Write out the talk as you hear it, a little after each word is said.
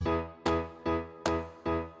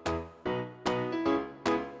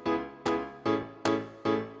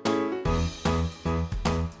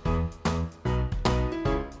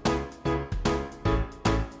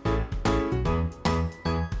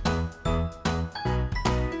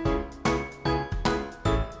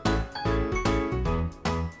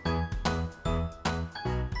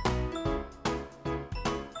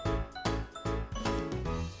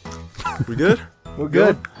We good? We're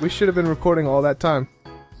good. We should have been recording all that time.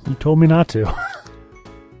 You told me not to.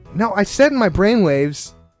 No, I said in my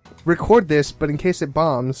brainwaves, record this, but in case it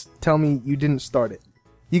bombs, tell me you didn't start it.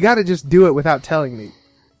 You gotta just do it without telling me.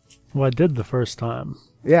 Well, I did the first time.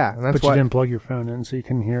 Yeah, and that's But you didn't plug your phone in so you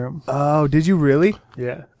couldn't hear him. Oh, did you really?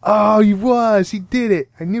 Yeah. Oh, he was. He did it.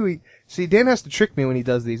 I knew he... See, Dan has to trick me when he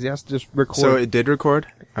does these. He has to just record. So it did record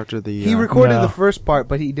after the... He recorded No. the first part,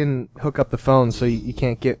 but he didn't hook up the phone, so you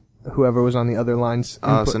can't get whoever was on the other lines.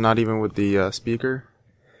 so not even with the speaker?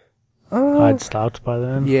 I'd stopped by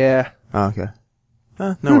then. Yeah. Oh, okay.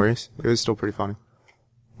 No worries. It was still pretty funny.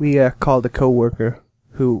 We called a coworker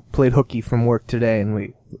who played hooky from work today, and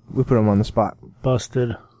we put him on the spot.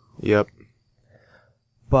 Busted. Yep.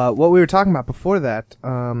 But what we were talking about before that,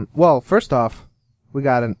 well, first off, we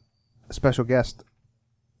got a special guest.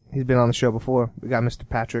 He's been on the show before. We got Mr.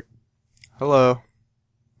 Patrick. Hello.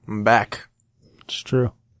 I'm back. It's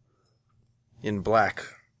true. In black.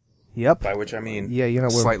 Yep. By which I mean Yeah, you know,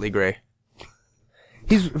 slightly gray.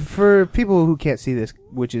 he's, for people who can't see this,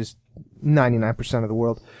 which is 99% of the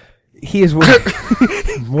world, he is, More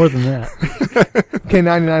than that. okay,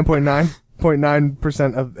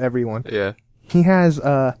 99.9% of everyone. Yeah. He has,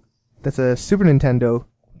 that's a Super Nintendo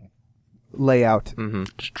layout, Mm-hmm.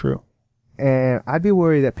 It's true. and I'd be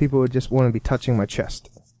worried that people would just want to be touching my chest.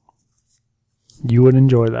 You would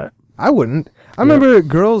enjoy that. I wouldn't. I remember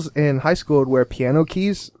girls in high school would wear piano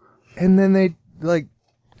keys, and then they'd, like,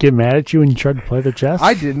 Get mad at you when you tried to play their chest?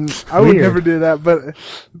 I didn't. I would Weird. never do that, but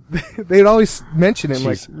they'd always mention it,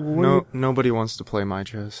 like, Jeez. No, nobody wants to play my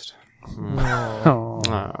chest. Oh.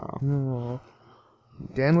 Oh.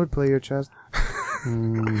 Dan would play your chest.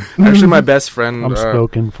 Actually, my best friend... I'm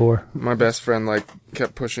spoken for. My best friend, like,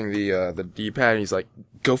 kept pushing the D-pad, and he's like,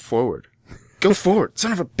 go forward. Go forward.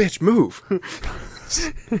 Son of a bitch, move.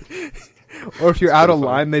 Or if you're out of fun.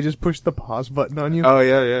 line, they just push the pause button on you. Oh,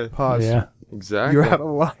 yeah. Pause. Yeah. Exactly. You're out of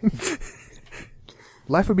line.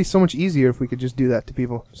 Life would be so much easier if we could just do that to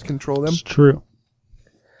people. Just control them. It's true.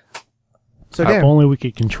 So If Dan, only we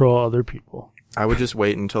could control other people. I would just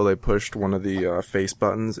wait until they pushed one of the face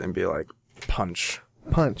buttons and be like, punch.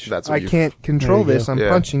 punch. That's what I you- can't control There you this. go. I'm Yeah.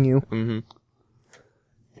 punching you. Mm-hmm.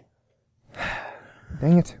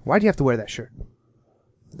 Dang it. Why do you have to wear that shirt?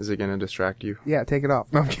 Is it going to distract you? Yeah, take it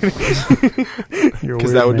off. No, I'm kidding. You're a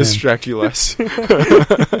Because weird that would man. distract you less.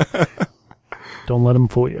 Don't let them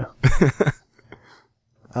fool you.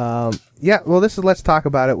 Yeah, well, this is Let's Talk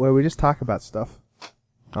About It, where we just talk about stuff.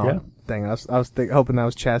 Oh, Yeah. dang, I was hoping that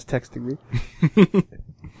was Chaz texting me.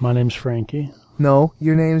 My name's Frankie. No,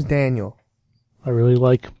 your name's Daniel. I really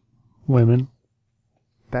like women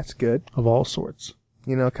That's good. of all sorts.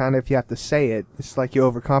 You know, kind of if you have to say it, it's like you're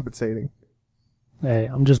overcompensating. Hey,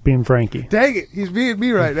 I'm just being Frankie. Dang it, he's being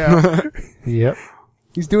me right now. Yep.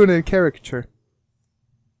 He's doing a caricature.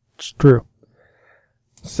 It's true.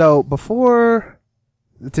 So,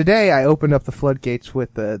 today I opened up the floodgates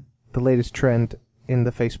with the latest trend in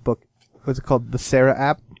the Facebook. What's it called? The Sarah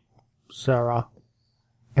app? Sarah.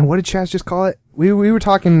 And what did Chaz just call it? We were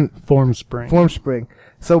talking Form Spring. FormSpring.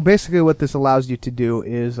 So basically what this allows you to do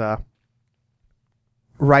is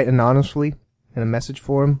write anonymously in a message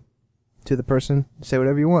form to the person, say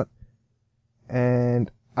whatever you want.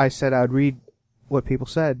 And I said I'd read what people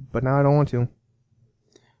said, but now I don't want to.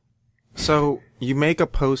 So, you make a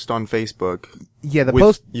post on Facebook Yeah, the with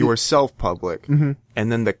post... yourself public, Mhm.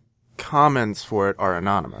 and then the comments for it are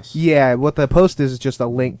anonymous. Yeah, what the post is just a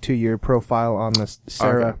link to your profile on the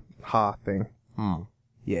Sarah Ha thing. Hmm.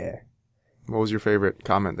 Yeah. What was your favorite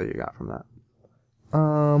comment that you got from that?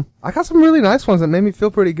 I got some really nice ones that made me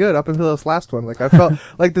feel pretty good up until this last one. Like, I felt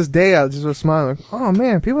like this day I just was smiling. Like, oh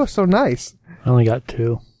man, people are so nice. I only got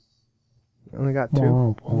 2. I only got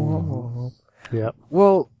 2. Yep.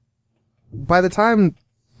 Well, by the time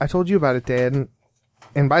I told you about it, Dan,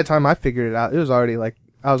 and by the time I figured it out, it was already like,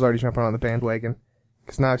 I was already jumping on the bandwagon.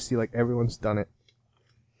 Cause now I see like everyone's done it.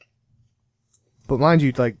 But mind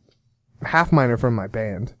you, like, half mine are from my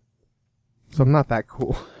band. So I'm not that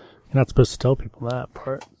cool. You're not supposed to tell people that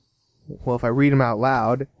part. Well, if I read them out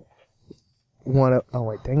loud, oh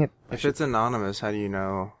wait, dang it. If it's anonymous, how do you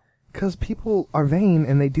know? Cause people are vain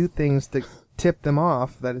and they do things to tip them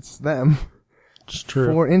off that it's them. It's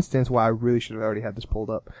true. For instance, I really should have already had this pulled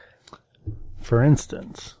up. For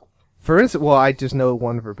instance. Well, I just know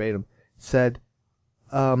one verbatim. Said,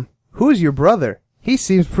 who's your brother? He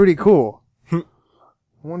seems pretty cool. I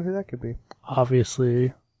wonder who that could be.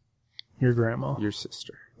 Obviously, your grandma. Your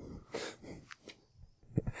sister.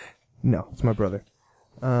 No, it's my brother.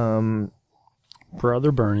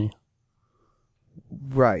 Brother Bernie.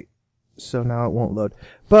 Right. So now it won't load.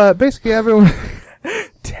 But basically everyone...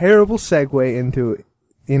 terrible segue into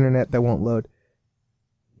internet that won't load.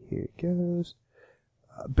 Here it goes.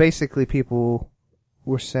 Basically, people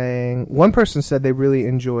were saying... One person said they really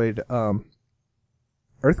enjoyed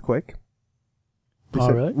Earthquake. They All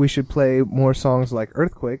said right. we should play more songs like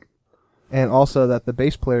Earthquake. And also that the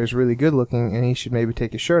bass player is really good looking and he should maybe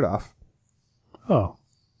take his shirt off. Oh,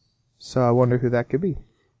 So I wonder who that could be.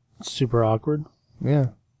 super awkward. Yeah.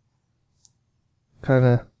 Kind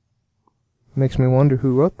of makes me wonder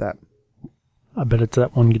who wrote that. I bet it's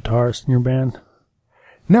that one guitarist in your band.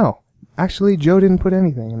 No. Actually, Joe didn't put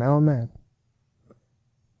anything, and now I'm mad.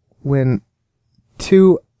 When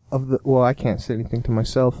two of the... Well, I can't say anything to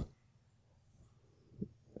myself.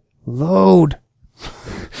 Load!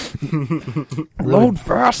 Load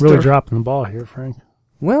faster! Really dropping the ball here, Frank.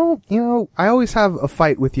 Well, you know, I always have a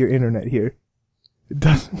fight with your internet here. It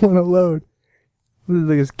doesn't want to load.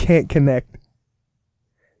 It just can't connect.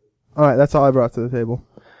 Alright, that's all I brought to the table.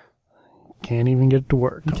 Can't even get it to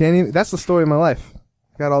work. You can't even... That's the story of my life.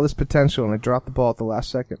 I got all this potential, and I dropped the ball at the last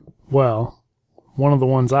second. Well, one of the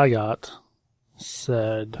ones I got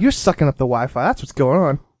said You're sucking up the Wi-Fi. That's what's going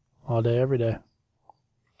on. all day, every day.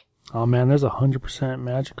 Oh man, there's 100%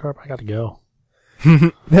 Magikarp. I gotta go.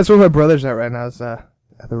 That's where my brother's at right now. Is at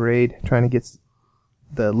the raid, trying to get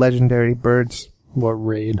the legendary birds. What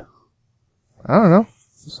raid? I don't know.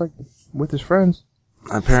 Just like with his friends.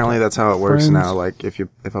 Apparently that's how it works Friends. now. Like if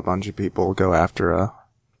a bunch of people go after a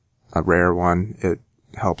rare one, it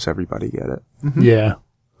helps everybody get it. Yeah.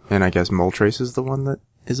 And I guess Moltres is the one that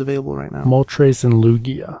is available right now. Moltres and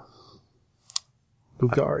Lugia.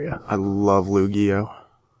 Lugaria. I love Lugia.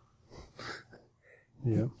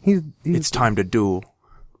 Yeah. He's It's time to duel.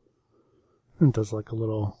 It does like a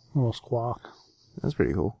little squawk. That's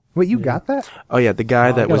pretty cool. Wait, you got that? Oh yeah, the guy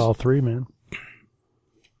I that got was all three, man.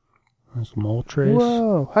 There's Moltres.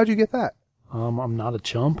 Whoa! How'd you get that? I'm not a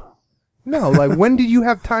chump. No, like when did you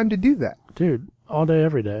have time to do that? Dude, all day,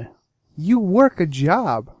 every day. You work a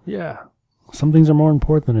job. Yeah. Some things are more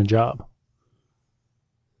important than a job.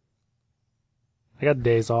 I got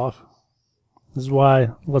days off. This is why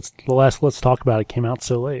the last Let's Talk About It came out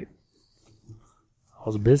so late. I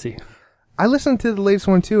was busy. I listened to the latest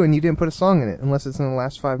one too, and you didn't put a song in it unless it's in the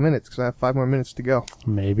last 5 minutes because I have 5 more minutes to go.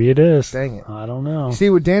 Maybe it is. Dang it. I don't know. See,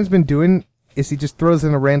 what Dan's been doing is he just throws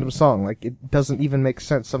in a random song. Like, it doesn't even make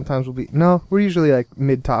sense. Sometimes we're usually like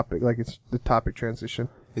mid-topic, like it's the topic transition.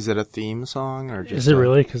 Is it a theme song or just Is it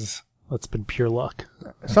really? Because that's been pure luck.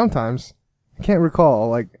 Sometimes. I can't recall.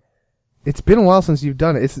 Like, it's been a while since you've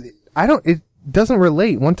done it. It doesn't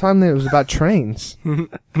relate. One time it was about trains.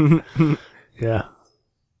 Yeah.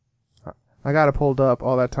 I got it pulled up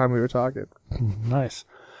all that time we were talking. Nice.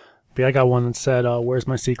 But yeah, I got one that said, "Where's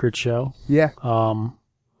my secret show?" Yeah.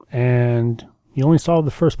 And you only solved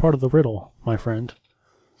the first part of the riddle, my friend.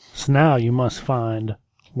 So now you must find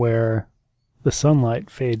where the sunlight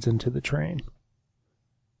fades into the train.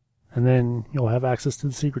 And then you'll have access to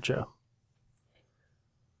the secret show.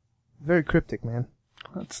 Very cryptic, man.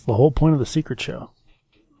 That's the whole point of the secret show.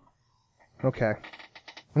 Okay.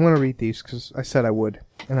 I'm going to read these because I said I would.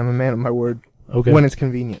 And I'm a man of my word. Okay. When it's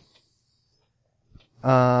convenient.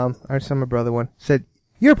 I saw my brother one. Said,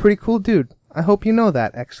 "You're a pretty cool dude. I hope you know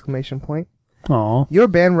that!" Exclamation point. Aw, Your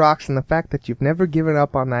band rocks, and the fact that you've never given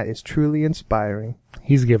up on that is truly inspiring.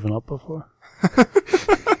 he's given up before.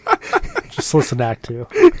 Just listen to Act 2.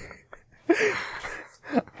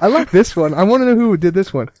 I like this one. I want to know who did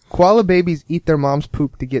this one. Koala babies eat their mom's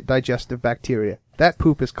poop to get digestive bacteria. That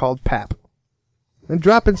poop is called pap. And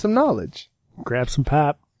drop in some knowledge. Grab some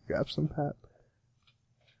pap. Grab some pap.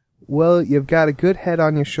 Well, you've got a good head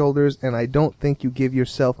on your shoulders, and I don't think you give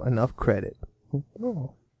yourself enough credit.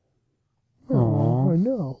 Oh. Aw. I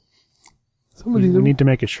know. We need to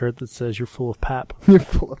make a shirt that says you're full of pap. You're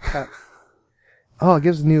full of pap. Oh, it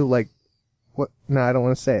gives a new, like, what? No, I don't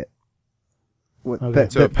want to say it. What, Okay.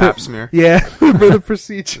 So a pap smear. Yeah, for the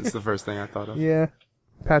procedure. That's the first thing I thought of. Yeah.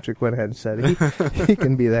 Patrick went ahead and said it. He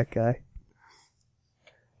can be that guy.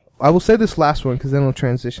 I will say this last one because then we'll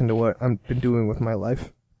transition to what I've been doing with my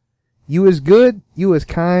life. You is good, you is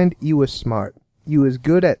kind, you is smart. You is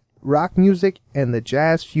good at rock music and the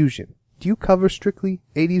jazz fusion. Do you cover strictly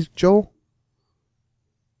 80s Joel?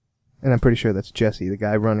 And I'm pretty sure that's Jesse, the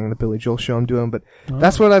guy running the Billy Joel show I'm doing, but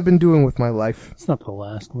that's what I've been doing with my life. It's not the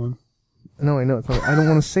last one. No, I know. It's not, I don't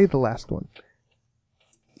want to say the last one.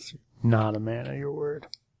 Not a man of your word.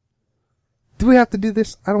 Do we have to do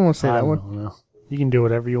this? I don't want to say I that one. don't know. You can do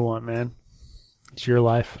whatever you want, man. It's your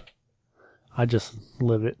life. I just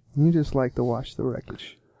live it. You just like to watch the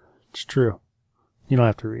wreckage. It's true. You don't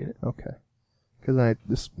have to read it. Okay. because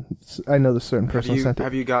I know this certain person sent it.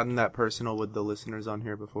 Have you gotten that personal with the listeners on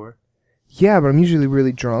here before? Yeah, but I'm usually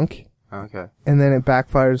really drunk, Okay. and then it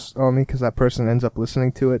backfires on me because that person ends up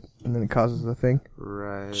listening to it, and then it causes a thing.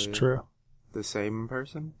 Right. It's true. The same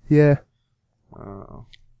person? Yeah, Oh.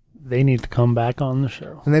 They need to come back on the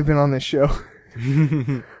show. and they've been on this show.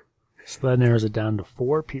 So that narrows it down to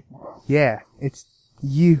 4 people. Yeah, it's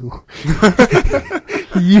you.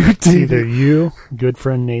 You It's did either it. you, good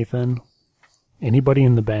friend Nathan, anybody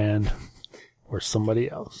in the band, or somebody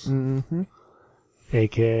else. Mm-hmm.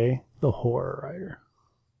 AKA the horror writer.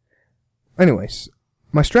 Anyways,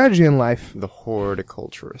 my strategy in life The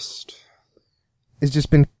horticulturist. has just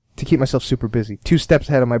been to keep myself super busy, 2 steps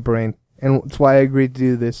ahead of my brain, and that's why I agreed to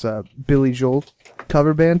do this Billy Joel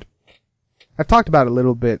cover band. I've talked about it a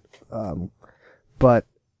little bit, but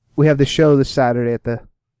we have the show this Saturday at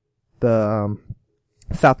the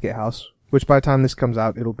Southgate House, which by the time this comes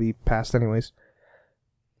out, it'll be past anyways.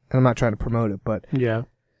 And I'm not trying to promote it, but Yeah.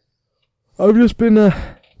 I've just been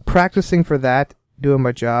practicing for that, doing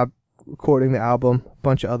my job, recording the album, a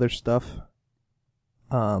bunch of other stuff.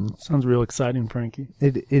 Sounds real exciting, Frankie.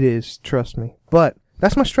 It is, trust me. But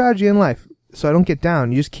that's my strategy in life, so I don't get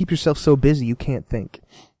down. You just keep yourself so busy you can't think.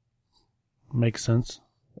 Makes sense.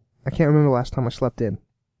 I can't remember the last time I slept in,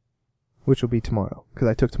 which will be tomorrow, because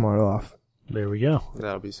I took tomorrow off. There we go.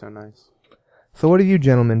 That'll be so nice. So what have you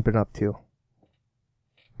gentlemen been up to?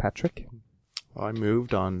 Patrick? Well, I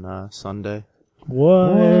moved on Sunday.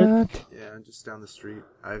 What? Yeah, just down the street.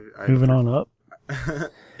 Moving on up.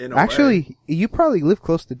 In a Actually, you probably live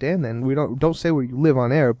close to Dan then. We don't say where you live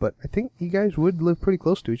on air, but I think you guys would live pretty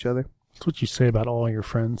close to each other. That's what you say about all your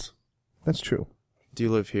friends. That's true. Do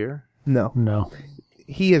you live here? No. No.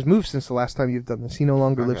 He has moved since the last time you've done this. He no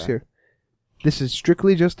longer lives Okay. here. This is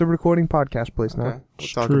strictly just a recording podcast place now. Okay. We'll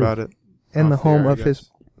It's talk true. about it. And the off air, home I of his... guess.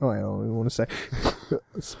 Oh, I don't even want to say.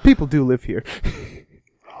 People do live here.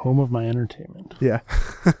 Home of my entertainment. Yeah.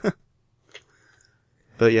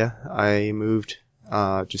 But yeah, I moved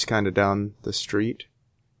just kind of down the street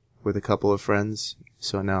with a couple of friends.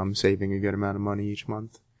 So now I'm saving a good amount of money each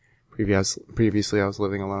month. Previously I was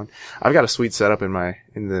living alone. I've got a sweet setup in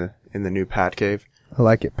the new Pat Cave. I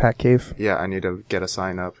like it. Pat Cave. Yeah, I need to get a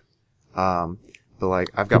sign up. But like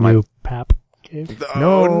I've The got my new Pap Cave. Oh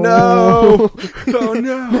No. no! Oh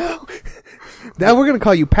no! Now we're going to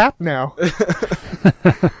call you Pap now.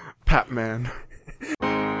 Pat Man.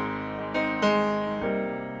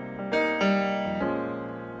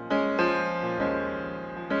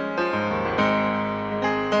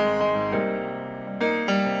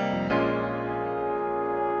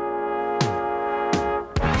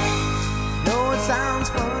 Know it sounds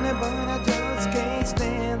funny, but I just can't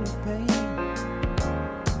stand the pain.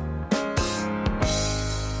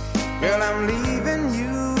 Girl, I'm leaving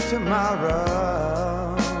you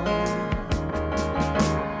tomorrow.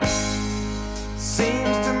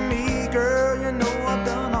 Seems to me, girl, you know I've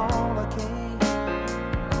done all I can.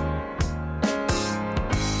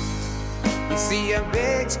 You see a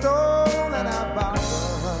big stone that I borrowed.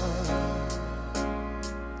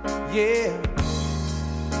 Yeah.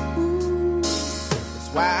 That's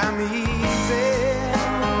why I'm easy.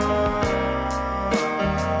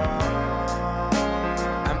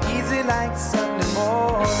 I'm easy like Sunday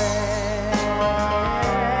morning.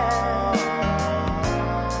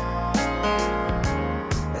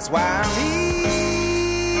 That's why I'm easy.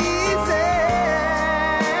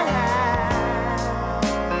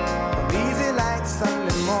 I'm easy like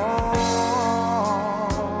Sunday morning.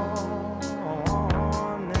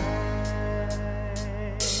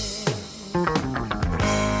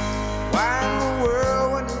 Why in the world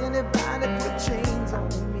would anybody put chains on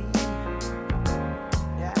me?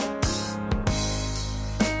 Yeah.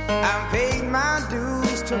 I paid my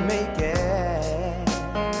dues to make it.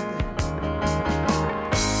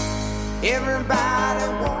 Everybody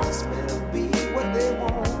wants me to be what they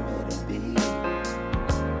want me to be.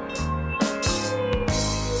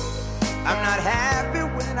 I'm not happy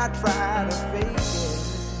when I try to fake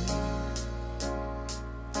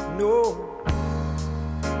it. No.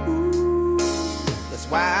 That's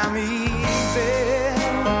why I'm easy.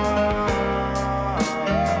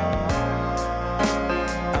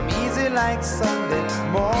 I'm easy like Sunday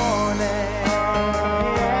morning.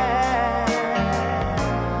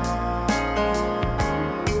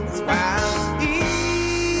 That's why I'm easy.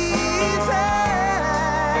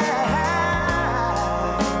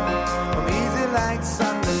 I'm easy like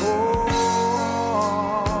Sunday morning.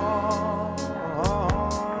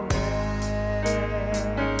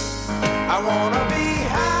 I wanna be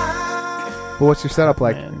high. Well, what's your setup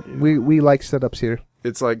like? Man, dude. We like setups here.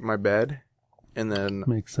 It's like my bed, and then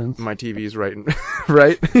Makes sense. my TV's right in,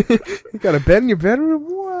 right? You got a bed in your bedroom?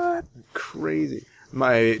 What? Crazy.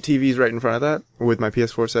 My TV's right in front of that, with my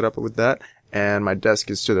PS4 set up with that, and my desk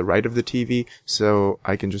is to the right of the TV, so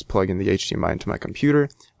I can just plug in the HDMI into my computer,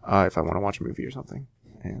 if I want to watch a movie or something.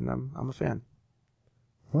 And I'm a fan.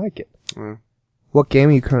 I like it. Mm. What game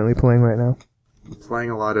are you currently playing right now? I'm playing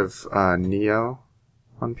a lot of Neo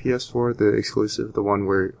on PS4, the exclusive, the one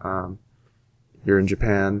where you're in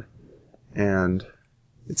Japan, and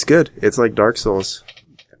it's good. It's like Dark Souls.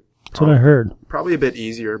 That's what I heard. Probably a bit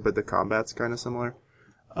easier, but the combat's kind of similar.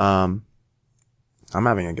 I'm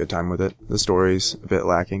having a good time with it. The story's a bit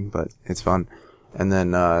lacking, but it's fun. And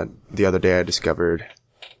then the other day I discovered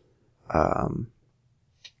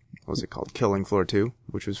what was it called? Killing Floor 2,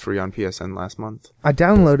 which was free on PSN last month. I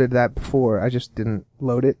downloaded that before. I just didn't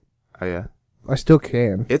load it. Oh yeah. I still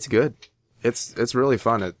can. It's good. It's really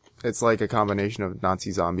fun. It's like a combination of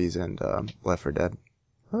Nazi zombies and Left 4 Dead.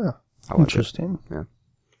 Huh. I like Interesting. it. Yeah.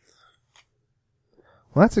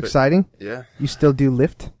 Well, that's exciting. Yeah. You still do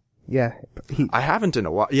Lyft? Yeah. I haven't in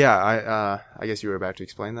a while. Yeah, I guess you were about to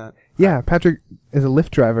explain that. Yeah, Patrick is a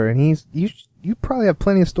Lyft driver, and you probably have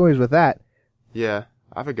plenty of stories with that. Yeah,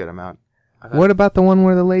 I have a good amount. What about the one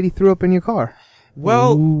where the lady threw up in your car?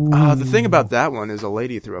 Well, the thing about that one is a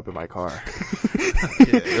lady threw up in my car.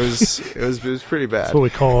 Yeah, it was pretty bad. That's what we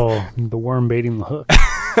call the worm baiting the hook.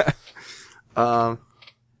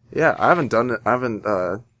 Yeah, I haven't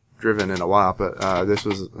driven in a while, but this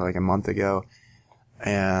was like a month ago,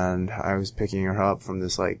 and I was picking her up from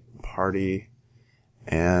this like party,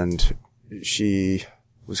 and she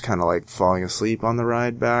was kind of like falling asleep on the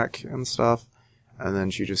ride back and stuff, and then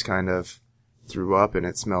she just kind of threw up, and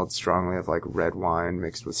it smelled strongly of like red wine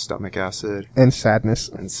mixed with stomach acid And sadness.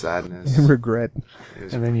 and sadness. And regret. It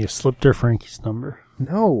was- And then you slipped her Frankie's number.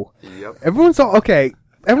 No. Yep. Everyone's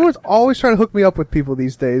always trying to hook me up with people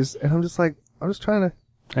these days, and I'm just trying to.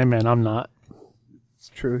 Hey man, I'm not. It's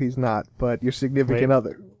true, he's not, but your significant Wait.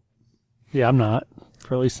 other. Yeah, I'm not.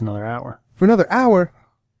 For at least another hour. For another hour?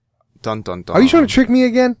 Dun dun dun. Are you trying to trick me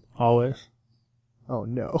again? Always. Oh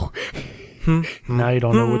no. Now you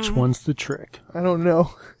don't know which one's the trick. I don't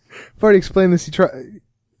know. I've already explained this.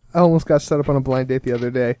 I almost got set up on a blind date the other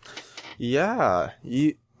day. Yeah.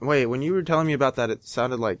 Wait, when you were telling me about that, it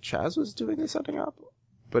sounded like Chaz was doing the setting up,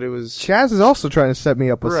 but it was Chaz is also trying to set me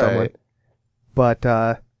up with Right. someone. But,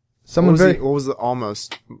 what someone was, very, what was the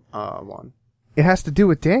almost one? it has to do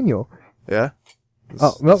with Daniel. Yeah.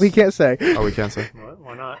 Oh, well, he can't say. Oh, we can't say. What?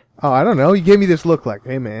 Why not? Oh, I don't know. You gave me this look like,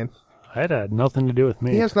 hey man. That had nothing to do with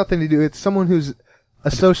me. He has nothing to do. It's someone who's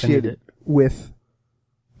associated with,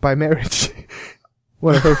 by marriage.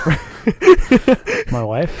 One of her friends. My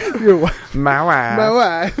wife? Your wife. My wife. My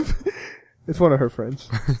wife. It's one of her friends.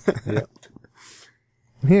 Yep.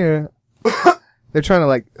 Here, they're trying to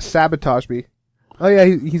like sabotage me. Oh yeah,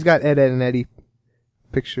 he's got Ed and Eddie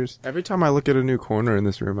pictures. Every time I look at a new corner in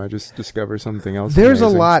this room, I just discover something else. There's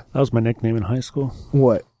amazing. a lot. That was my nickname in high school.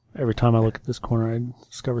 What? Every time I look at this corner, I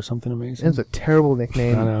discover something amazing. It's a terrible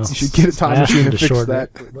nickname. I know. You should get a time I asked machine him to to fix shorten that.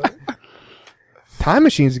 it, but- Time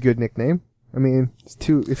machine's a good nickname. I mean,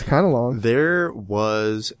 it's kind of long. There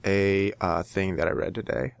was a thing that I read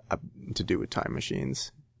today to do with time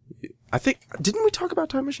machines. I think, didn't we talk about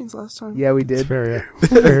time machines last time? Yeah, we It's did. very,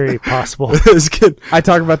 very possible. It's good. I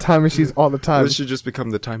talk about time machines all the time. This should just become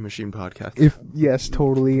the time machine podcast. Yes,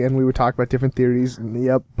 totally. And we would talk about different theories. And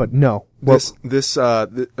yep, but no. Well,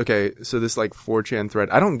 Okay, so this like 4chan thread,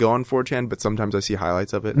 I don't go on 4chan, but sometimes I see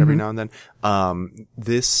highlights of it every now and then.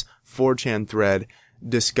 This 4chan thread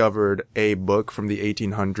discovered a book from the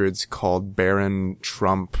 1800s called Baron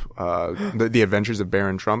Trump, the Adventures of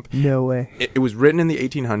Baron Trump. no way. It was written in the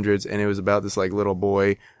 1800s, and it was about this like little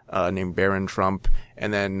boy named Baron Trump,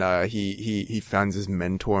 and then he finds his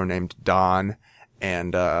mentor named Don,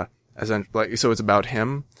 and essentially, so it's about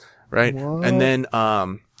him, right? What? And then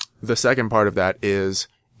the second part of that is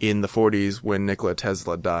in the 40s when Nikola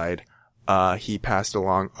Tesla died. He passed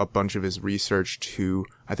along a bunch of his research to,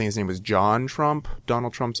 I think his name was John Trump,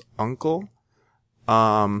 Donald Trump's uncle.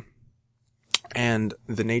 And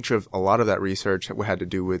the nature of a lot of that research had to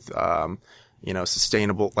do with,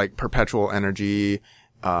 sustainable, like perpetual energy,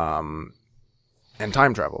 and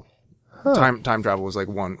time travel. Time travel was like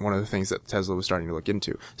one of the things that Tesla was starting to look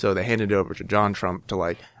into. So they handed it over to John Trump to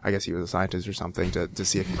like, I guess he was a scientist or something to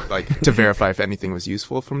see if like, to verify if anything was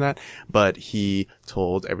useful from that. But he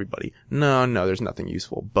told everybody, no, there's nothing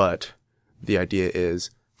useful. But the idea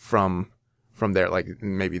is from there, like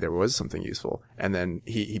maybe there was something useful. And then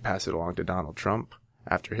he passed it along to Donald Trump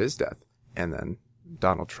after his death. And then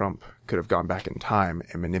Donald Trump could have gone back in time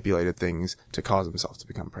and manipulated things to cause himself to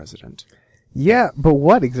become president. Yeah, but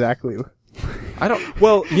what exactly? I don't.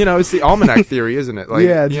 Well, it's the almanac theory, isn't it? Like,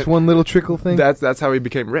 yeah, just one little trickle thing. That's how he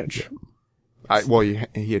became rich.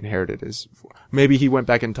 He inherited his. Maybe he went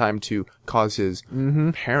back in time to cause his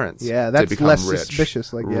parents. Yeah, to that's become less rich.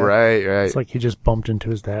 suspicious. Like, yeah. Right. It's like he just bumped into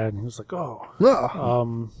his dad and he was like,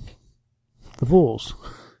 Ugh. the Bulls.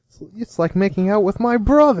 It's like making out with my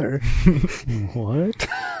brother. What?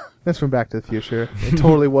 That's from Back to the Future. It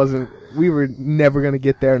totally wasn't. We were never going to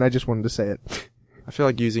get there, and I just wanted to say it. I feel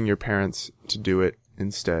like using your parents to do it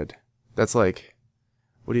instead. That's like,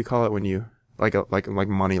 what do you call it when you like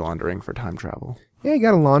money laundering for time travel? Yeah, you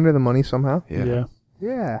got to launder the money somehow. Yeah.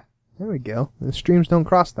 Yeah. There we go. The streams don't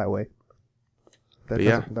cross that way. That But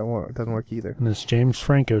yeah. doesn't work either. And as James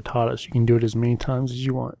Franco taught us, you can do it as many times as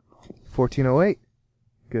you want. 1408.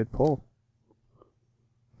 Good pull.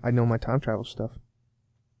 I know my time travel stuff.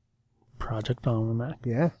 Project Almanac.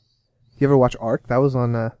 Yeah. You ever watch Ark? That was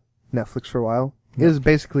on Netflix for a while. It is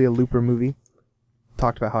basically a Looper movie.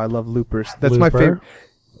 Talked about how I love loopers. That's my Looper? favorite.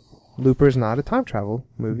 Looper's not a time travel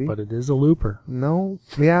movie. But it is a looper. No.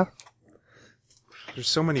 Yeah. There's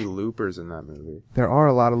so many loopers in that movie. There are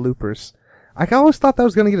a lot of loopers. I always thought that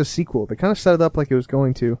was going to get a sequel. They kind of set it up like it was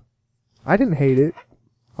going to. I didn't hate it.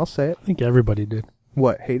 I'll say it. I think everybody did.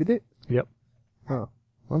 What? Hated it? Yep. Oh.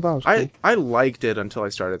 I thought it was cool. I liked it until I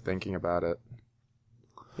started thinking about it.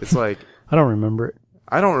 It's like, I don't remember it.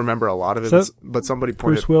 I don't remember a lot of it, So, but somebody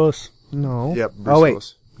pointed. Bruce Willis. No. Yep. Bruce Oh, wait.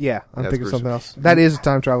 Willis. Yeah, I'm Yeah, it's thinking of Bruce. something else. That is a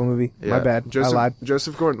time travel movie. Yeah. My bad. I lied.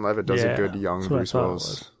 Joseph Gordon-Levitt does Yeah, a good young that's what I Bruce thought it Willis.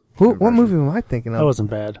 was. What conversion. movie am I thinking That of? wasn't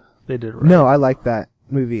bad. They did it right. No, I like that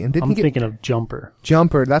movie. And didn't I'm he get thinking of Jumper.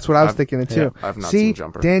 Jumper? That's what I was I've- thinking of too. yeah, I've not See, seen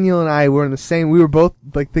Jumper. Daniel and I were in the same. We were both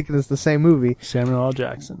like thinking it's the same movie. Samuel L.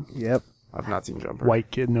 Jackson. Yep. I've not seen Jumper. White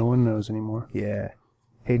kid no one knows anymore. Yeah.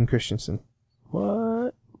 Hayden Christensen.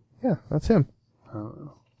 What? Yeah, that's him. I don't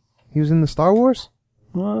know. He was in the Star Wars.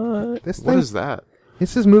 What? This What thing. is that?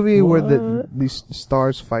 It's this movie where What? these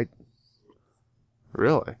stars fight.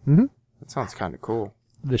 Really? Mm-hmm. That sounds kind of cool.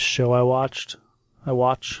 This show I watch,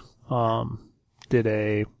 did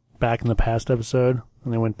a Back in the Past episode,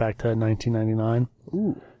 and they went back to 1999.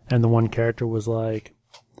 Ooh. And the one character was like,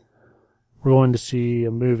 we're going to see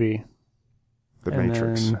a movie. The And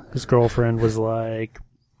Matrix. then his girlfriend was like,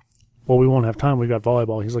 well, we won't have time. We've got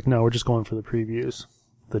volleyball. He's like, no, we're just going for the previews.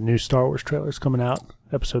 The new Star Wars trailer's coming out.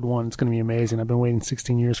 Episode 1. It's going to be amazing. I've been waiting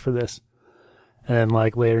 16 years for this. And then,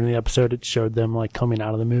 like, later in the episode, it showed them, like, coming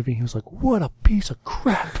out of the movie. He was like, what a piece of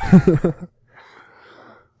crap.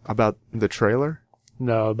 About the trailer?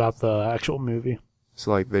 No, about the actual movie. So,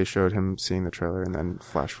 like, they showed him seeing the trailer and then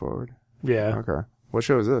flash forward. Yeah. Okay. What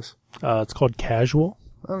show is this? It's called Casual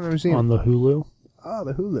I've never seen on it. the Hulu. Oh,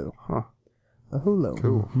 the Hulu. Huh. The Hulu.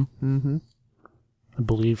 Cool. Mm-hmm. I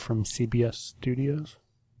believe from CBS Studios.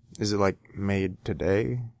 Is it, like, made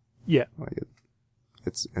today? Yeah. Like,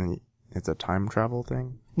 it's a time travel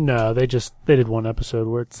thing? No, they did one episode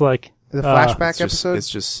where it's like The flashback It's just, episode? it's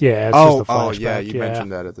just... yeah, it's oh, just a flashback. yeah, you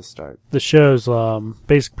mentioned that at the start. The show's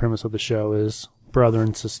basic premise of the show is brother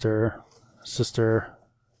and sister. Sister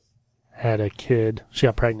had a kid. She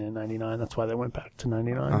got pregnant in 99. That's why they went back to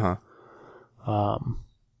 99. Uh-huh.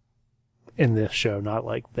 In this show, not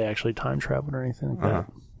like they actually time traveled or anything like Uh-huh.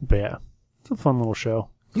 that. But yeah, it's a fun little show.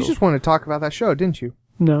 You just wanted to talk about that show, didn't you?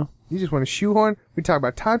 No. You just want to shoehorn. We talk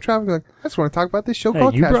about time travel. You're like, I just want to talk about this show Hey,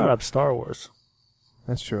 called you Casual. brought up Star Wars.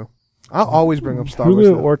 That's true. I'll always bring up Star Wars. Hulu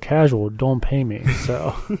though. or Casual don't pay me,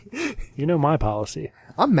 so you know my policy.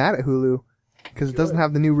 I'm mad at Hulu because it doesn't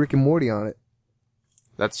have the new Rick and Morty on it.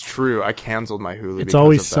 That's true. I canceled my Hulu It's because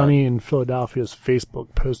Always of that. Sunny in Philadelphia's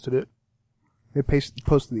Facebook posted it. They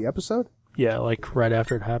posted the episode. Yeah, like right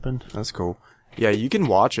after it happened. That's cool. Yeah, you can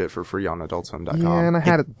watch it for free on adultswim.com. Yeah, and I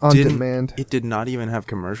had it on didn't- demand. It did not even have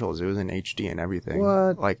commercials. It was in HD and everything.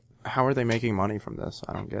 What? Like, how are they making money from this?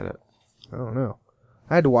 I don't get it. I don't know.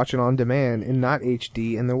 I had to watch it on demand and not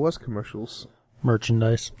HD, and there was commercials.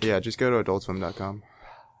 Merchandise. Yeah, just go to adultswim.com.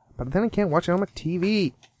 But then I can't watch it on my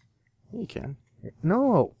TV. You can.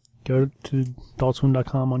 No. Go to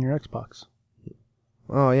adultswim.com on your Xbox.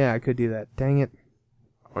 Oh yeah, I could do that. Dang it.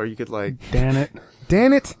 Or you could like, Damn it.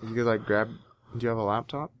 Damn it. you could like grab. Do you have a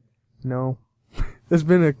laptop? No. There's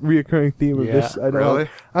been a reoccurring theme of Yeah, this. I don't. really?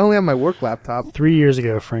 I only have my work laptop. 3 years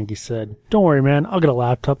ago, Frankie said, don't worry, man. I'll get a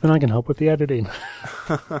laptop and I can help with the editing.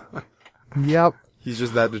 Yep. He's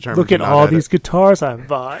just that determined. Look to at not all edit. these guitars I've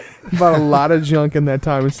bought. Bought a lot of junk in that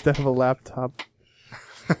time instead of a laptop.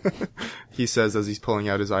 He says as he's pulling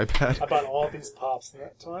out his iPad. I bought all these pops in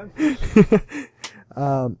that time.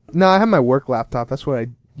 No, I have my work laptop. That's what I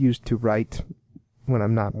use to write when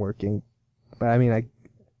I'm not working. But I mean, I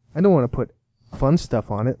don't want to put fun stuff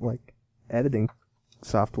on it, like editing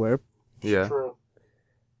software. Yeah.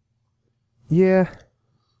 Yeah.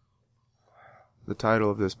 The title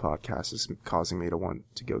of this podcast is causing me to want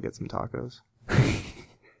to go get some tacos.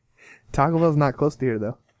 Taco Bell's not close to here,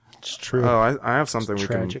 though. It's true. Oh, I have something It's we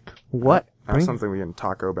tragic. can. What? I have something we can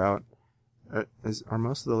taco about. Are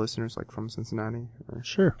most of the listeners like from Cincinnati? Or?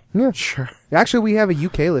 Sure. Yeah. Sure. Actually, we have a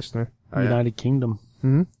UK listener. Oh, yeah. United Kingdom.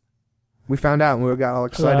 Hmm. We found out and we got all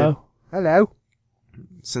excited. Hello. Hello.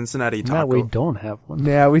 Cincinnati taco. Now we don't have one.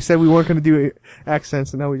 Yeah, we said we weren't going to do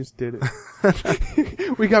accents, and now we just did it.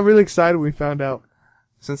 We got really excited when we found out.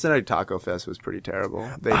 Cincinnati Taco Fest was pretty terrible.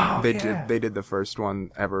 They did the first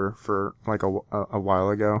one ever for like a while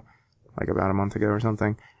ago, like about a month ago or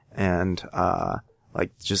something, and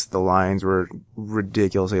like just the lines were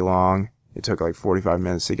ridiculously long. It took like 45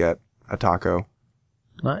 minutes to get a taco.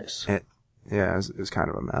 Nice. It was kind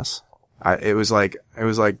of a mess. It was like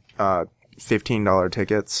 $15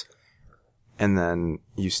 tickets, and then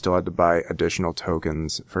you still had to buy additional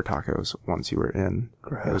tokens for tacos once you were in.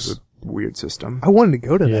 Gross. It was a weird system. I wanted to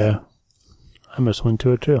go to Yeah. that. I almost went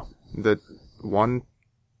to it too. The one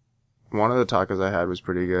of the tacos I had was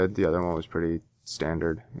pretty good. The other one was pretty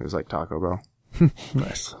standard. It was like Taco Bell.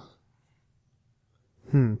 Nice.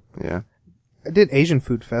 Yeah. I did Asian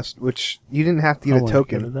Food Fest, which you didn't have to I get a wanna go to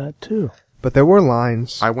token, that too. but there were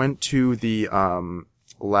lines. I went to the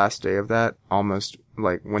last day of that, almost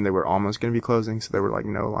like when they were almost going to be closing, so there were like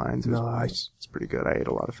no lines. It was Nice. It's pretty good. I ate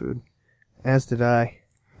a lot of food. As did I.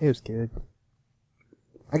 It was good.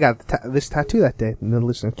 I got this tattoo that day, and the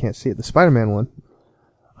listener can't see it. The Spider-Man one.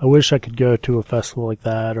 I wish I could go to a festival like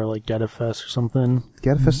that or like Get a Fest or something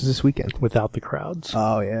Get Fest is this weekend. without the crowds.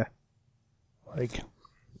 Oh, yeah. Like,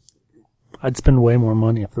 I'd spend way more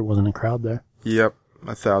money if there wasn't a crowd there. Yep,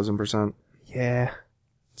 1,000%. Yeah.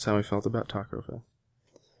 That's how I felt about Taco Fest.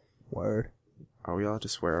 Word. Are we allowed to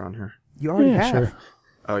swear on here? You already Yeah, have. sure.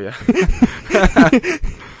 Oh yeah.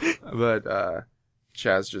 But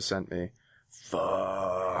Chaz just sent me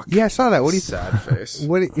fuck. Yeah, I saw that. What do you sad face.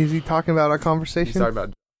 What is he talking about? Our He's conversation? talking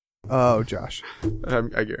about. Oh, Josh.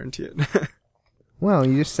 I guarantee it. Well,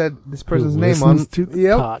 you just said this person's Who name on. listens to the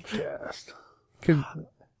Yep. podcast. Could-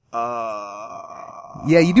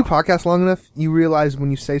 Yeah, you do podcasts long enough, you realize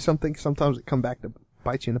when you say something, sometimes it come back to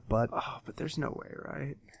bite you in the butt. Oh, but there's no way,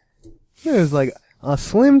 right? There's like a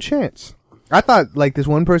slim chance. I thought like this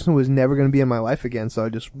one person was never going to be in my life again, so I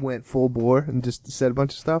just went full bore and just said a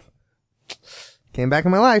bunch of stuff. Came back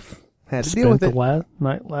in my life. Had to deal with Spent it.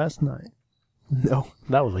 the last night. No.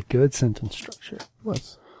 That was a good sentence structure.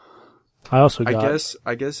 What? I also got.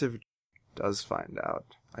 I guess if it does find out,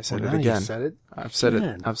 I said Well, it now you again. said it. I've said Man.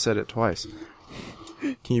 it. I've said it twice.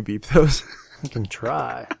 Can you beep those? I can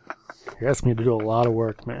try. You're asking me to do a lot of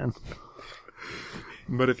work, man.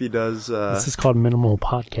 But if he does, This is called minimal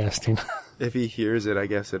podcasting. if he hears it, I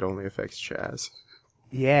guess it only affects Chaz.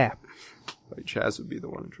 Yeah. Like Chaz would be the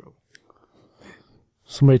one in trouble.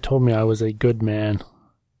 Somebody told me I was a good man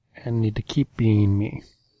and need to keep being me.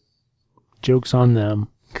 Joke's on them,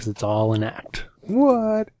 because it's all an act.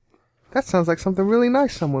 What? That sounds like something really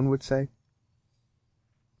nice someone would say.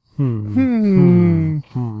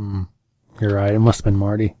 You're right, it must have been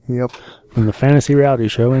Marty. Yep. From the Fantasy Reality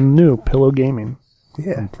Show and new Pillow Gaming.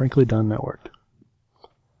 Yeah. And Frankly Done Network.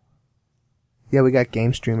 Yeah, we got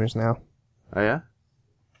game streamers now. Oh yeah?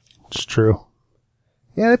 It's true.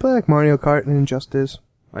 Yeah, they play like Mario Kart and Injustice.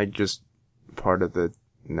 Like just part of the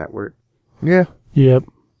network? Yeah. Yep.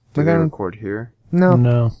 Do Like they I don't- record here? No.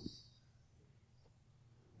 No.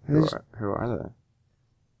 Who are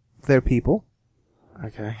They're people. they?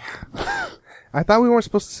 Okay. I thought we weren't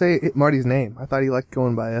supposed to say Marty's name. I thought he liked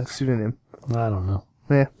going by a pseudonym. I don't know.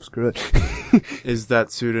 Yeah, screw it. Is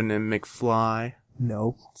that pseudonym McFly?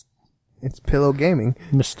 No. It's Pillow Gaming.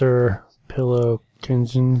 Mr. Pillow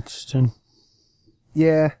Kensington.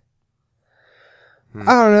 Yeah. I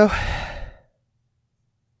don't know.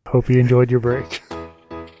 Hope you enjoyed your break.